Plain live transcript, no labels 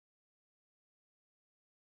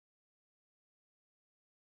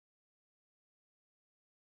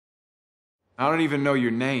I don't even know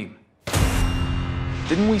your name.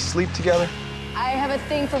 Didn't we sleep together? I have a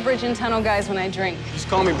thing for bridge and tunnel guys when I drink. Just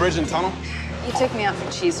call me Bridge and Tunnel. You took me out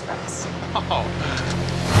for cheese fries.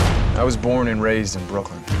 Oh. I was born and raised in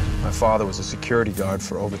Brooklyn. My father was a security guard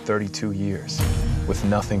for over 32 years, with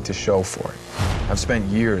nothing to show for it. I've spent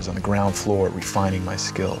years on the ground floor refining my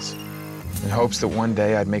skills, in hopes that one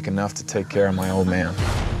day I'd make enough to take care of my old man.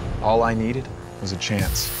 All I needed was a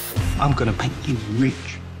chance. I'm gonna make you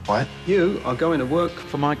rich. What? You are going to work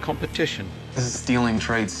for my competition. This is stealing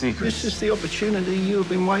trade secrets. This is the opportunity you've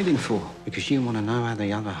been waiting for, because you want to know how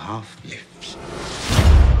the other half lives.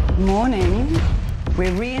 Morning.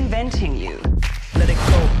 We're reinventing you. Let it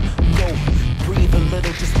go, breathe a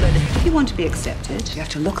little, just let it. If you want to be accepted, you have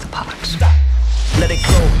to look the part. Let it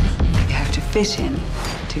go. You have to fit in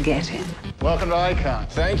to get in. Welcome to Icon.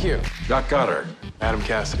 Thank you. Doc Goddard. Adam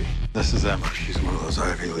Cassidy. This is Emma. She's one of those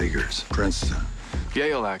Ivy Leaguers. Princeton.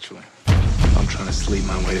 Yale, actually. I'm trying to sleep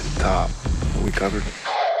my way to the top. Are we covered?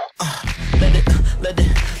 Let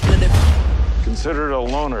it. Considered a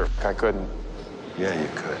loner. I couldn't. Yeah, you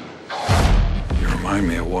could. You remind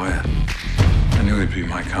me of Wyatt. I knew he'd be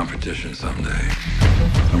my competition someday.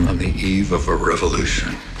 I'm on the eve of a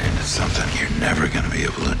revolution, and it's something you're never going to be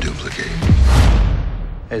able to duplicate.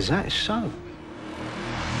 Is that so?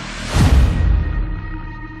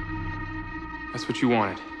 That's what you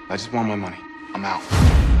wanted. I just want my money. I'm out.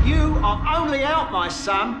 You are only out, my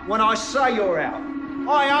son, when I say you're out.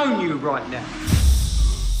 I own you right now.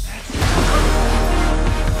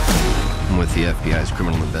 I'm with the FBI's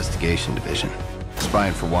Criminal Investigation Division.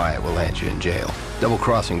 Spying for Wyatt will land you in jail.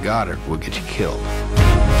 Double-crossing Goddard will get you killed.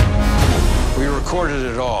 We recorded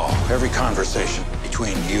it all, every conversation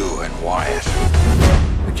between you and Wyatt.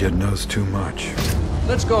 The kid knows too much.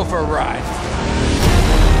 Let's go for a ride.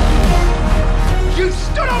 You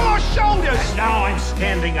stood on my shoulders! And now I'm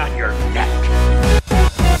standing on your neck.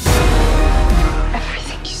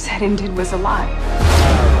 Everything you said and did was a lie.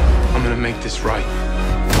 I'm gonna make this right.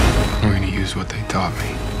 I'm gonna use what they taught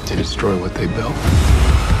me to destroy what they built.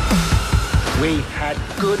 We had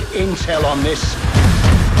good intel on this.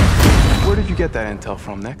 Where did you get that intel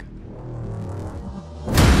from, Nick?